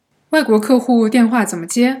外国客户电话怎么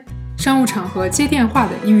接？商务场合接电话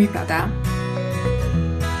的英语表达。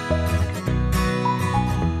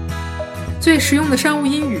最实用的商务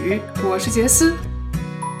英语，我是杰斯。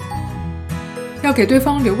要给对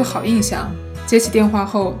方留个好印象，接起电话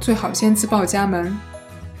后最好先自报家门，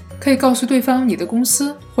可以告诉对方你的公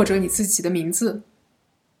司或者你自己的名字。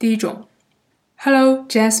第一种 Hello,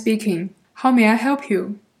 Jess speaking. How may I help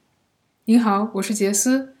you? 您好，我是杰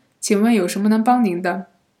斯，请问有什么能帮您的？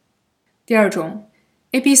第二种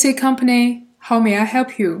ABC Company, How may I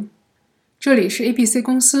help you? 这里是 ABC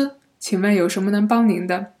公司，请问有什么能帮您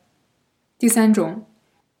的？第三种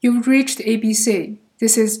You've reached ABC,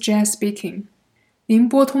 this is Jess speaking. 您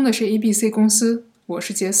拨通的是 ABC 公司，我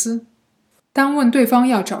是杰斯。当问对方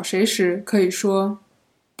要找谁时，可以说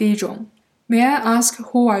第一种 May I ask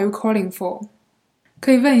who are you calling for?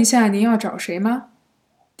 可以问一下您要找谁吗？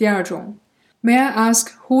第二种 May I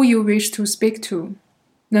ask who you wish to speak to?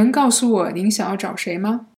 能告诉我您想要找谁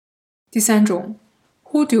吗？第三种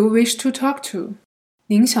Who do you wish to talk to?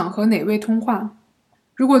 您想和哪位通话？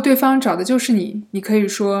如果对方找的就是你，你可以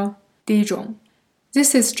说第一种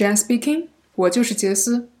This is Jess speaking, 我就是杰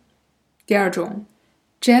斯。第二种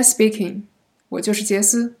Jess speaking, 我就是杰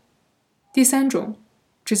斯。第三种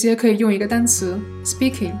直接可以用一个单词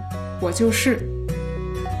speaking, 我就是。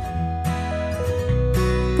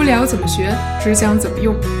不聊怎么学，只讲怎么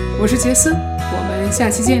用。我是杰斯，我们下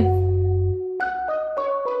期见。